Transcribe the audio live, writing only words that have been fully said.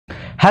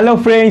Hello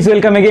friends,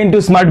 welcome again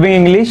to Smart Being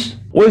English.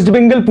 West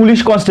Bengal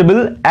Police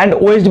Constable and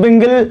West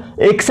Bengal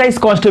Excise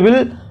Constable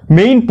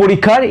main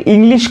পরীক্ষার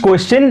English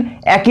question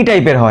একই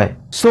টাইপের হয়।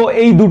 So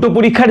এই দুটো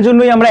পরীক্ষার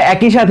জন্যই আমরা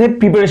একই সাথে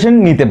প্রিপারেশন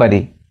নিতে পারি।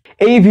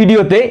 এই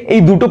ভিডিওতে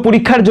এই দুটো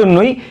পরীক্ষার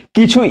জন্যই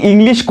কিছু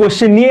ইংলিশ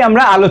কোয়েশ্চেন নিয়ে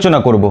আমরা আলোচনা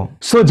করব।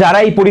 সো যারা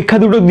এই পরীক্ষা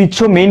দুটো দিচ্ছ,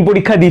 মেইন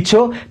পরীক্ষা দিচ্ছ,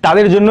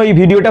 তাদের জন্য এই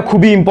ভিডিওটা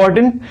খুবই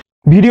ইম্পর্টেন্ট।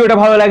 ভিডিওটা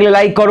ভালো লাগলে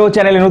লাইক করো,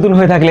 চ্যানেলে নতুন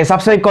হয়ে থাকলে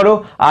সাবস্ক্রাইব করো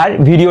আর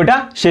ভিডিওটা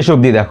শেষ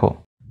অবধি দেখো।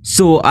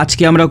 সো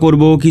আজকে আমরা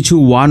করব কিছু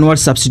ওয়ান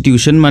ওয়ার্ড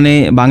সাবস্টিটিউশন, মানে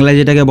বাংলায়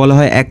যেটাকে বলা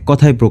হয় এক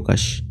কথায়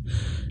প্রকাশ।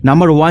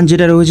 নাম্বার 1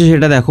 যেটা রয়েছে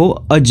সেটা দেখো,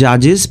 আ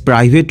জাজেস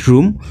private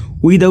room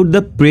without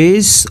the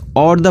press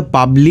or the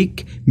public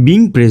being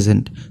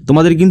present.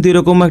 তোমাদের কিন্তু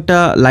এরকম একটা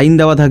লাইন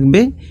দেওয়া থাকবে,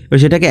 এবার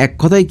সেটাকে এক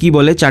কথায় কী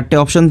বলে, চারটে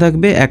অপশান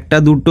থাকবে, একটা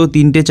দুটো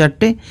তিনটে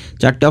চারটে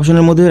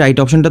অপশানের মধ্যে রাইট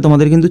অপশানটা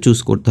তোমাদের কিন্তু চুজ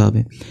করতে হবে।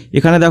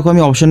 এখানে দেখো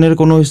আমি অপশানের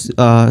কোনো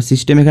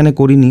সিস্টেম এখানে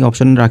করিনি,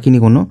 অপশান রাখিনি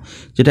কোনো,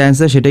 যেটা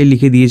অ্যান্সার সেটাই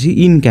লিখে দিয়েছি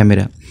ইন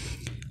ক্যামেরা।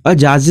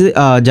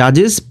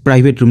 জাজেস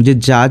প্রাইভেট রুম, যে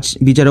জাজ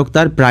বিচারক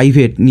তার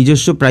প্রাইভেট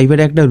নিজস্ব প্রাইভেট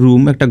একটা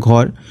রুম, একটা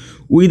ঘর,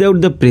 উইদাউট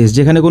দ্য প্রেস,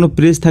 যেখানে কোনো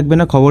প্রেস থাকবে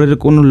না, খবরের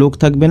কোনো লোক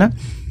থাকবে না,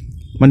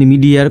 মানে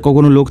মিডিয়ার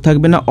কোনো লোক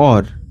থাকবে না,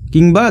 অর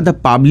কিংবা দ্য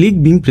পাবলিক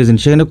বিং প্রেজেন্ট,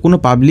 সেখানে কোনো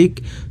পাবলিক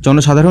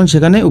জনসাধারণ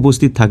সেখানে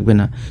উপস্থিত থাকবে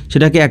না।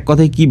 সেটাকে এক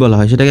কথায় কী বলা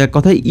হয়? সেটাকে এক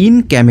কথায় ইন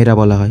ক্যামেরা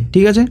বলা হয়।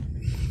 ঠিক আছে,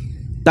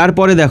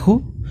 তারপরে দেখো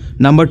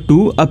number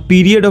 2, a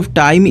period of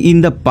time in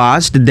the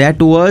past that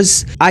was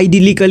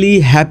আইডিয়ালিক্যালি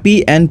happy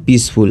and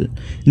peaceful.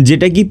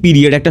 যেটা কি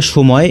পিরিয়ড, একটা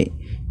সময়,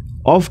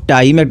 অফ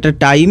টাইম, একটা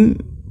টাইম,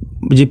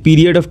 যে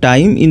period of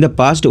time in the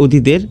past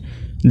অতীতের,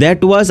 that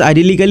was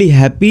আইডিয়ালিক্যালি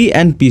happy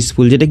and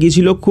peaceful, যেটা কি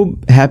ছিল খুব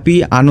হ্যাপি,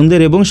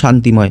 আনন্দের এবং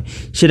শান্তিময়।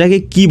 সেটাকে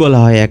কি বলা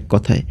হয় এক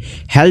কথায়?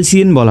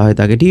 হ্যালসিয়েন বলা হয়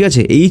তাকে। ঠিক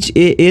আছে,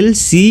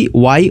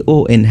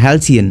 HALCYON,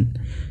 হ্যালসিয়েন।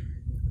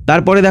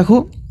 তারপরে দেখো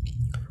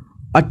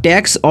আ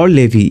ট্যাক্স অর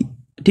লেভি।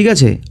 ঠিক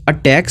আছে, আর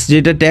ট্যাক্স,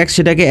 যেটা ট্যাক্স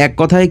সেটাকে এক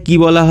কথায় কি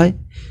বলা হয়?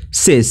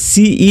 সেস,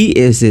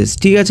 CESS।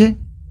 ঠিক আছে,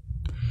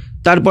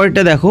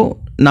 তারপরটা দেখো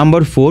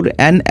number 4,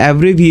 an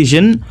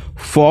abbreviation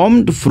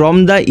formed from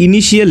the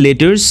initial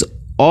letters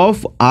of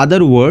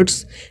other words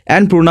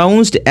and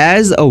pronounced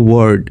as a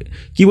word.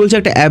 কী বলছে?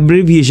 একটা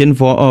অ্যাব্রিভিয়েশন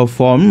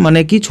ফর্ম মানে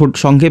কি, ছোট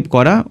সংক্ষেপ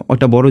করা,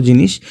 ওটা বড়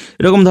জিনিস।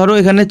 এরকম ধরো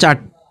এখানে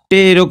চারটে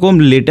এরকম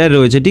লেটার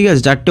রয়েছে, ঠিক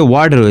আছে, চারটে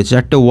ওয়ার্ড রয়েছে,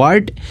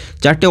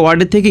 চারটে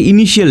ওয়ার্ডের থেকে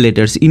ইনিশিয়াল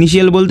লেটার্স,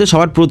 ইনিশিয়াল বলতে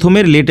সবার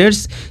প্রথমের লেটার্স,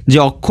 যে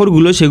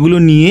অক্ষরগুলো সেগুলো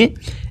নিয়ে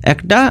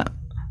একটা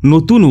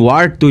নতুন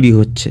ওয়ার্ড তৈরি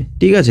হচ্ছে।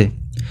 ঠিক আছে,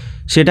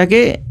 সেটাকে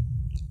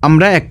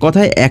আমরা এক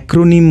কথায়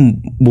অ্যাক্রোনিম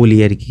বলি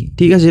আর কি।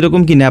 ঠিক আছে,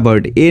 এরকম কি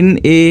NABARD,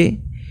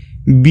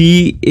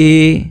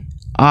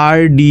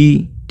 NABARD।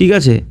 ঠিক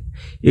আছে,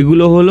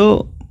 এগুলো হলো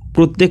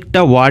প্রত্যেকটা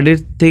ওয়ার্ডের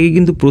থেকে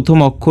কিন্তু প্রথম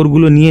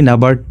অক্ষরগুলো নিয়ে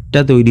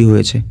NABARDটা তৈরি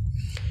হয়েছে।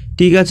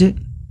 ঠিক আছে,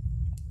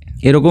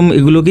 এরকম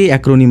এগুলোকেই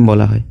অ্যাক্রোনিম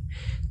বলা হয়।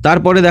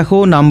 তারপরে দেখো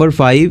number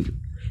 5,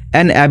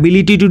 an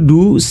ability to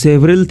do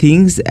several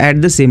things at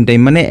the same time,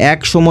 মানে এক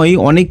সময়ই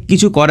অনেক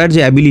কিছু করার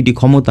যে অ্যাবিলিটি,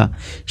 ক্ষমতা,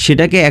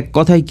 সেটাকে এক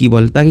কথায় কী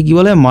বলে? তাকে কী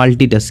বলে?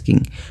 মাল্টিটাস্কিং।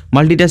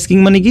 মাল্টিটাস্কিং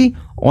মানে কি,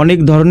 অনেক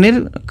ধরনের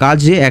কাজ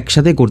যে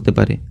একসাথে করতে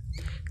পারে।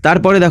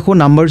 তারপরে দেখো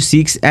number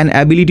 6, an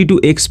ability to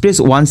express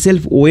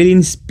oneself well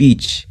in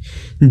speech,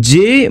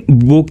 যে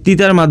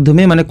বক্তৃতার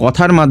মাধ্যমে, মানে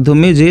কথার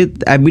মাধ্যমে যে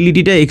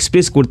অ্যাবিলিটিটা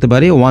এক্সপ্রেস করতে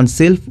পারে,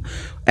 oneself,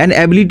 an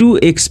ability to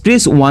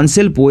express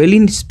oneself well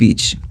in speech.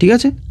 ঠিক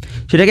আছে,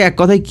 সেটাকে এক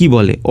কথায় কী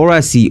বলে?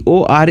 ORACY,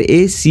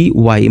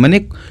 মানে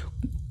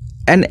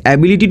an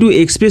ability to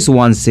express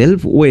oneself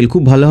well,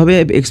 খুব ভালোভাবে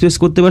এক্সপ্রেস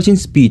করতে পারছেন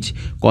স্পিচ,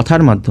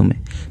 কথার মাধ্যমে।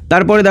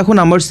 তারপরে দেখো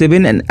number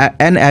 7,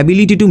 an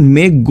ability to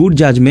make good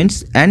judgements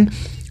and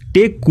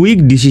take quick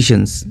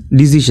decisions.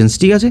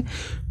 ঠিক আছে,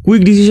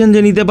 কুইক ডিসিশন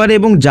যে নিতে পারে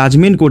এবং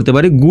জাজমেন্ট করতে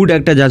পারে, গুড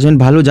একটা জাজমেন্ট,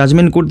 ভালো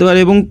জাজমেন্ট করতে পারে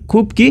এবং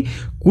খুব কি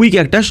কুইক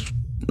একটা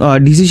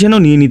ডিসিশনও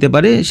নিয়ে নিতে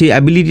পারে, সেই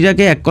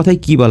অ্যাবিলিটিটাকে এক কথায়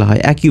কী বলা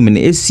হয়? অ্যাকিউমেন,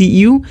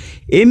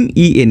 SCUMEN।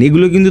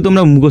 এগুলো কিন্তু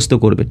তোমরা মুখস্থ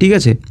করবে। ঠিক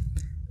আছে,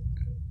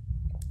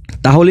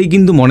 তাহলেই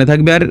কিন্তু মনে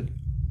থাকবে। আর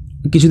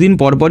কিছুদিন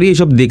পরপরই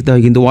এসব দেখতে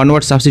হয় কিন্তু, one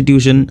word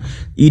substitution,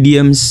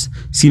 idioms,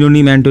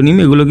 synonym, antonym,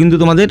 এগুলো কিন্তু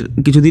তোমাদের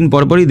কিছুদিন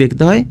পরপরই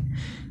দেখতে হয়,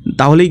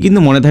 তাহলেই কিন্তু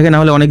মনে থাকে,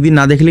 নাহলে অনেক দিন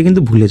না দেখলে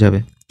কিন্তু ভুলে যাবে।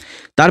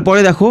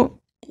 তারপরে দেখো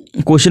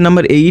question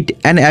number 8,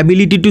 an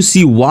ability to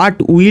C what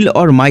will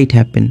or might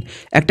happen.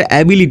 একটা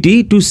অ্যাবিলিটি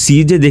টু সি,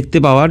 যে দেখতে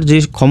পাওয়ার যে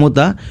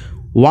ক্ষমতা,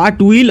 what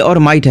will or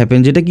might happen,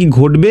 যেটা কি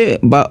ঘটবে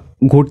বা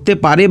ঘটতে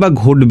পারে বা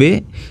ঘটবে,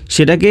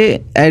 সেটাকে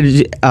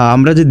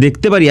আমরা যে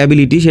দেখতে পারি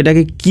অ্যাবিলিটি,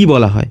 সেটাকে কি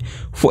বলা হয়?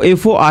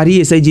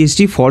 FORESIGHT,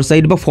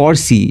 ফরসাইট বা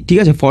ফরসি। ঠিক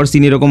আছে,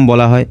 ফরসিন এরকম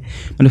বলা হয়,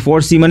 মানে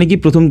ফরসি মানে কি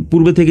প্রথম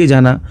পূর্বে থেকে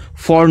জানা,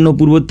 ফরনো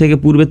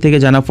পূর্বের থেকে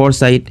জানা,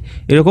 ফরসাইট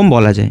এরকম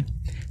বলা যায়।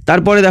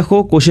 তারপরে দেখো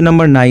question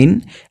number 9,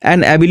 an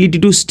ability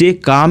to stay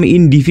come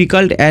in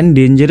difficult and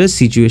dangerous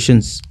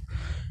situations.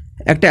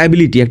 একটা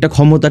অ্যাবিলিটি, একটা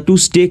ক্ষমতা, টু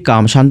স্টে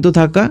কাম, শান্ত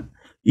থাকা,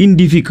 ইন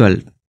ডিফিকাল্ট,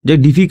 যে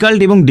ডিফিকাল্ট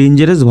এবং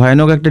ডেঞ্জারাস,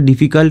 ভয়ানক একটা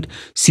ডিফিকাল্ট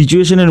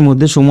সিচুয়েশনের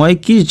মধ্যে সময়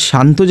কি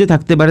শান্ত যে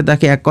থাকতে পারে,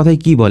 তাকে এক কথায়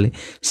কী বলে?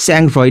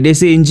 স্যাংফ্রয়েড,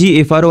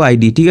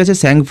 SANGFROID। ঠিক আছে,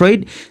 স্যাংফ্রয়েড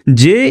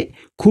যে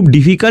খুব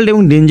ডিফিকাল্ট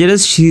এবং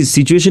ডেঞ্জারাস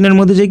সিচুয়েশনের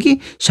মধ্যে যে কি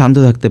শান্ত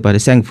থাকতে পারে,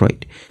 স্যাং ফ্রয়েড।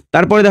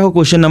 তারপরে দেখো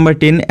question number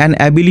 10, an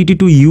ability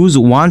to use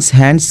once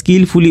hand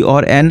skilfully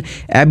or an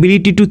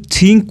ability to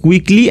think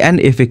quickly and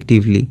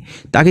effectively,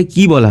 তাকে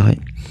কি বলা হয়?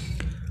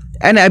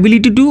 An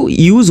ability to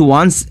use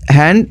once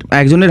hand,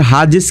 একজনের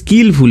হাত যে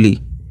স্কিলফুলি,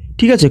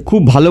 ঠিক আছে,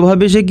 খুব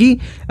ভালোভাবে সে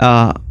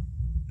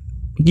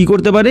কি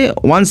করতে পারে,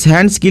 once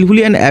hand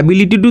skilfully and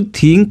ability to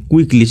think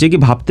quickly, সে কি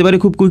ভাবতে পারে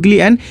খুব কুইকলি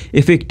অ্যান্ড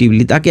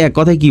এফেক্টিভলি, তাকে এক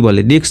কথায় কী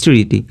বলে?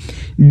 ডেক্সটেরিটি,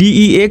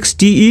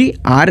 DEXTERITY।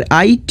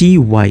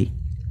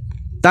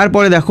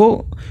 তারপরে দেখো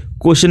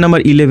question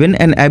number 11,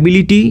 an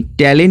ability,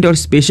 talent or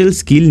special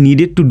skill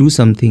needed to do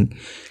something,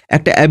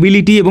 একটা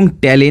অ্যাবিলিটি এবং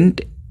ট্যালেন্ট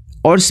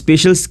অর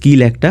স্পেশাল স্কিল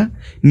একটা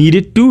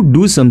নিডেড টু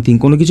ডু সামথিং,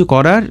 কোনো কিছু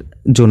করার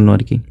জন্য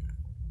আর কি,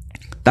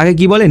 তাকে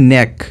কি বলে?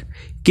 ন্যাক,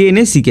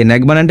 KNACK,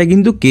 ন্যাক বানানটা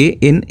কিন্তু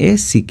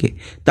KNACK।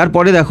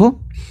 তারপরে দেখো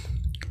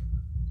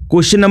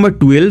question number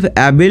 12,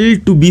 able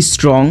to be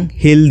strong,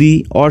 healthy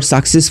or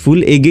successful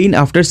again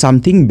after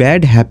something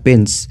bad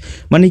happens,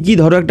 মানে কি,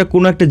 ধরো একটা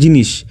কোনো একটা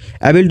জিনিস,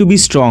 অ্যাবেল টু বি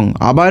স্ট্রং,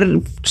 আবার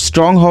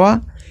স্ট্রং হওয়া,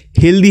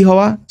 হেলদি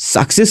হওয়া,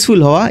 সাকসেসফুল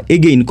হওয়া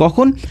এগেইন,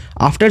 কখন?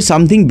 আফটার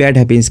সামথিং ব্যাড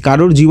হ্যাপেন্স,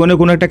 কারোর জীবনে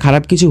কোনো একটা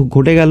খারাপ কিছু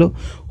ঘটে গেল,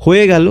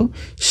 হয়ে গেল,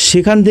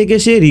 সেখান থেকে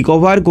সে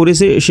রিকভার করে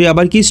সে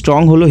আবার কি স্ট্রং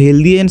হলো,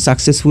 হেলদি অ্যান্ড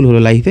সাকসেসফুল হলো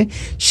লাইফে,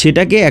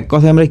 সেটাকে এক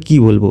কথায় আমরা কি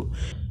বলবো?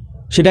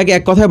 সেটাকে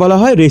এক কথায় বলা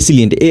হয়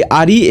রেসিলিয়েন্ট,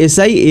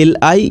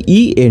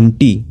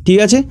 RESILIENT, ঠিক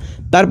আছে।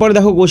 তারপরে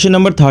দেখো question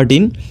number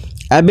 13,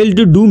 able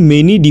to do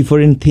many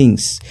different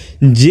things,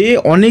 যে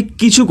অনেক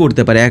কিছু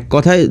করতে পারে, এক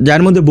কথায়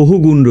যার মধ্যে বহু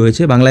গুণ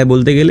রয়েছে, বাংলায়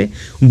বলতে গেলে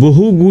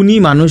বহুগুণী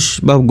মানুষ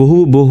বা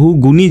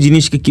বহুগুণী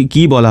জিনিসকে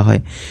কী বলা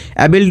হয়?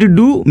 Able to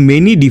do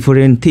many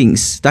different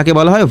things, তাকে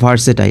বলা হয়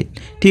ভার্সেটাইল,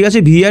 ঠিক আছে,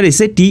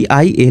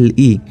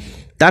 VRSATILE।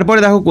 তারপরে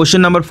দেখো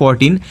question number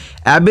 14,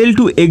 able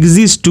to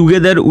exist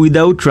together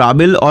without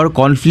travel or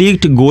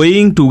conflict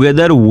going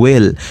together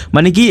well,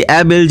 মানে কি,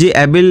 অ্যাবেল, যে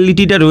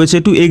অ্যাবিলিটিটা রয়েছে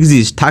টু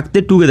এক্সিস্ট, থাকতে,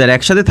 টুগেদার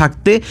একসাথে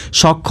থাকতে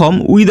সক্ষম,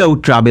 উইদাউট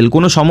ট্রাভেল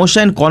কোনো সমস্যা,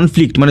 অ্যান্ড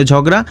কনফ্লিক্ট মানে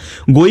ঝগড়া,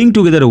 গোয়িং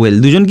টুগেদার ওয়েল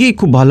দুজন কি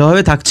খুব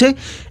ভালোভাবে থাকছে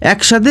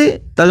একসাথে,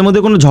 তাদের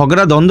মধ্যে কোনো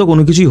ঝগড়া দ্বন্দ্ব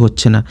কোনো কিছুই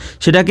হচ্ছে না,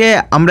 সেটাকে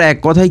আমরা এক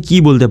কথায় কি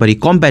বলতে পারি?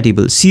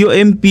 কম্প্যাটিবল,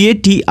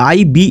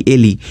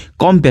 COMPATIBLE,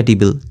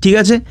 কম্প্যাটিবল, ঠিক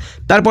আছে।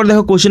 তারপর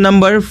দেখো question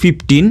number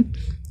 15,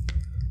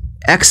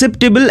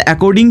 acceptable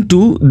according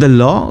to the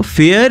law,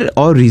 fair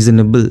or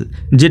reasonable,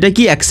 যেটা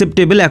কি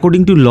অ্যাকসেপ্টেবল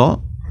অ্যাকর্ডিং টু ল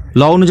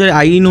অনুযায়ী,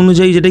 আইন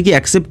অনুযায়ী, যেটা কি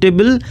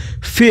অ্যাকসেপ্টেবল,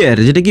 ফেয়ার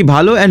যেটা কি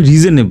ভালো, অ্যান্ড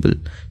রিজনেবল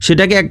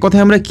সেটাকে এক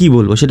কথায় আমরা কি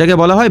বলবো? সেটাকে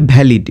বলা হয়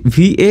ভ্যালিড,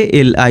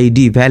 VALID,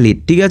 ভ্যালিড,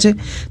 ঠিক আছে।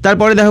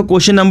 তারপরে দেখো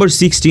question number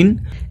 16,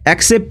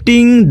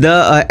 accepting the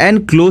and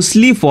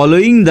closely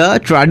following the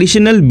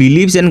traditional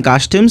believes and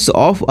customs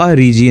of a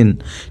region,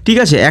 ঠিক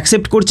আছে,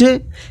 অ্যাকসেপ্ট করছে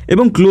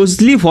এবং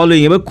ক্লোজলি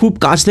ফলোয়িং, এবার খুব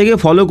কাছ থেকে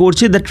ফলো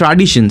করছে দ্য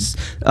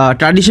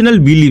ট্র্যাডিশনাল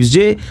বিলিভস,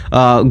 যে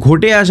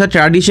ঘটে আসা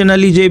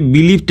ট্র্যাডিশনালি যে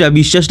বিলিভটা,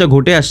 বিশ্বাসটা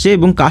ঘটে আসছে,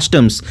 এবং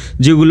কাস্টমস,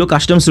 যেগুলো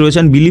কাস্টমস রয়েছে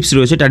অ্যান্ড বিলিভস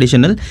রয়েছে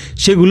ট্র্যাডিশনাল,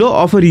 সেগুলো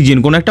অফ আ রিজিয়ন,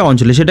 কোনো একটা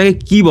অঞ্চলে, সেটাকে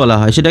কি বলা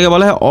হয়? সেটাকে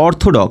বলা হয়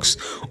অর্থোডক্স,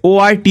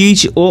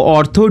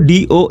 ORTHO,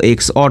 DOX,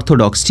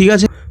 অর্থোডক্স, ঠিক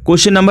আছে।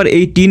 Question number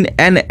 18,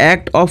 an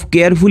act of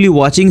carefully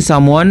watching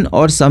someone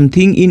or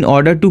something in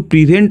order to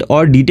prevent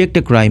or detect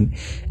a crime,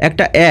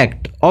 একটা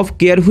act of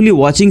carefully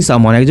watching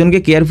someone, একজনকে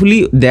কেয়ারফুলি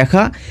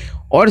দেখা,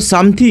 অর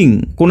সামথিং,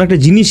 কোনো একটা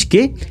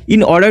জিনিসকে,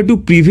 in order to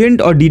prevent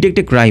or detect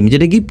a crime,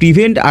 যেটা কি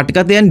prevent,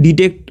 আটকাতে, and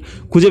detect,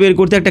 খুঁজে বের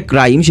করতে একটা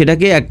ক্রাইম,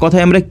 সেটাকে এক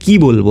কথায় আমরা কি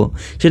বলবো?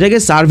 সেটাকে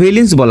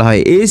সার্ভেইলেন্স বলা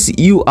হয়,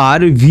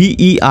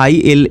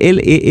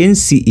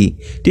 SURVEILLANCE,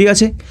 ঠিক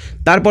আছে।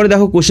 তারপরে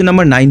দেখো question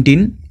number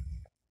 19,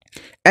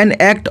 an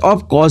act of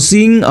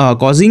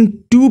causing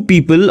two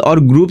people or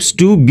groups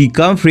to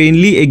become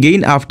friendly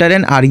again after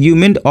an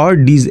argument or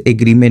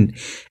disagreement,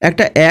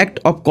 একটা act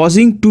of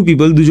causing two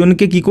people,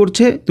 দুজনকে কি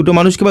করছে, দুটো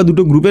মানুষকে বা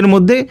দুটো গ্রুপের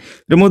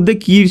মধ্যে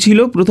কি ছিল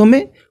প্রথমে?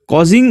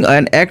 causing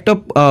an act of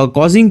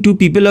causing two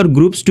people or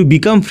groups to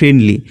become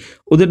friendly,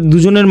 ওদের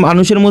দুজনের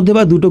মানুষের মধ্যে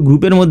বা দুটো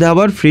গ্রুপের মধ্যে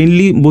আবার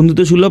ফ্রেন্ডলি,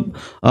 বন্ধুত্ব সুলভ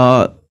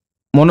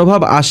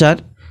মনোভাব আসার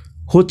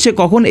হচ্ছে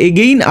কখন?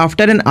 Again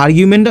after an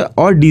argument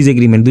or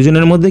disagreement,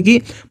 দুজনের মধ্যে কি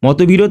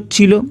মতবিরোধ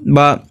ছিল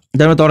বা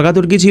তার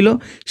তর্কাতর্কি ছিল,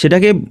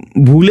 সেটাকে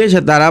ভুলে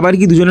তারা আবার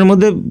কি দুজনের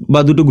মধ্যে বা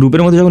দুটো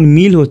গ্রুপের মধ্যে যখন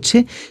মিল হচ্ছে,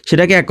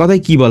 সেটাকে এক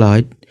কথায় কি বলা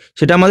হয়?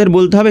 সেটা আমাদের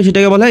বলতে হবে,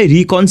 সেটাকে বলা হয়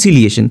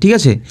রিকনসিলিয়েশন, ঠিক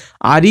আছে,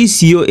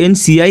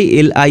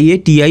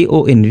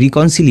 RECONCILIATION,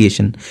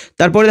 রিকনসিলিয়েশন।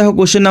 তারপরে দেখো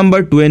question number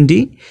 20,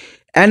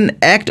 an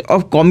act of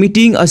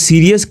committing a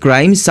serious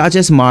crime such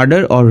as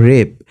murder or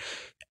rape,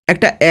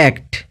 একটা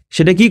অ্যাক্ট,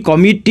 সেটা কি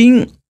committing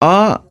a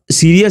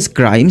serious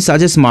crime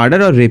such as murder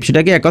or rape,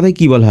 সেটাকে এক কথায়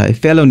কী বলা হয়?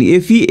 ফেলনি,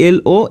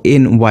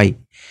 FELONY।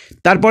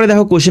 তারপরে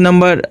দেখো question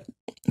number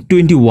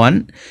 21,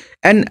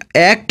 an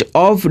act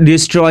of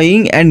destroying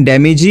and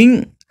damaging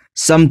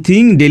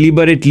something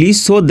deliberately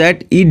so that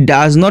it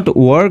does not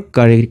work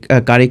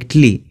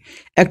correctly,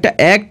 একটা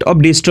অ্যাক্ট অফ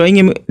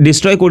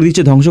ডিস্ট্রয় করে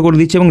দিচ্ছে, ধ্বংস করে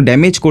দিচ্ছে এবং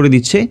ড্যামেজ করে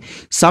দিচ্ছে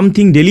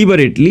সামথিং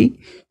ডেলিবারেটলি,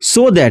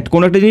 সো দ্যাট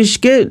কোনো একটা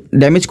জিনিসকে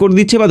ড্যামেজ করে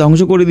দিচ্ছে বা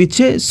ধ্বংস করে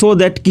দিচ্ছে, সো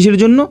দ্যাট কিসের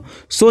জন্য,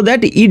 so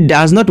that it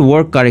does not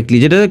work correctly,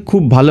 যেটা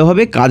খুব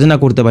ভালোভাবে কাজ না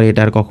করতে পারে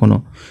এটা আর কখনো।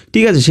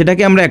 ঠিক আছে,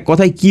 সেটাকে আমরা এক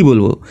কথায় কী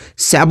বলবো,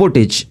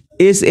 স্যাবোটেজ,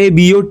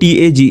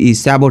 SABOTAGE,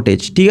 স্যাবোটেজ।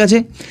 ঠিক আছে,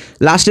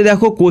 লাস্টে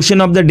দেখো কোশ্চেন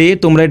অফ দ্য ডে,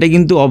 তোমরা এটা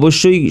কিন্তু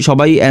অবশ্যই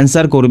সবাই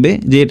অ্যান্সার করবে,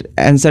 যে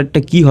অ্যান্সারটা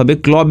কী হবে।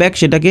 ক্লব্যাক,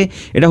 সেটাকে,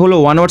 এটা হলো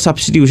ওয়ান ওয়ার্ড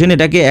সাবস্টিটিউশন,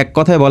 এটাকে এক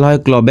কথায় বলা হয়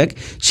ক্লব্যাক।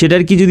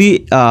 সেটার কি যদি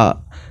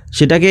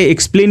সেটাকে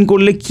এক্সপ্লেন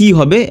করলে কি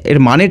হবে, এর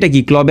মানেটা কি,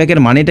 ক্লব্যাকের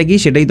মানেটা কি,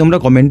 সেটাই তোমরা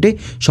কমেন্টে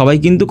সবাই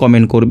কিন্তু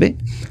কমেন্ট করবে।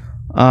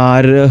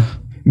 আর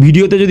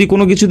ভিডিওতে যদি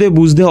কোনো কিছুতে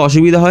বুঝতে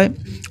অসুবিধা হয়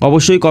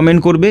অবশ্যই কমেন্ট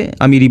করবে,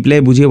 আমি রিপ্লাই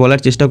বুঝিয়ে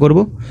বলার চেষ্টা করব।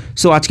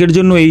 সো আজকের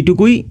জন্য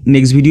এইটুকুই,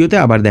 নেক্সট ভিডিওতে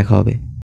আবার দেখা হবে।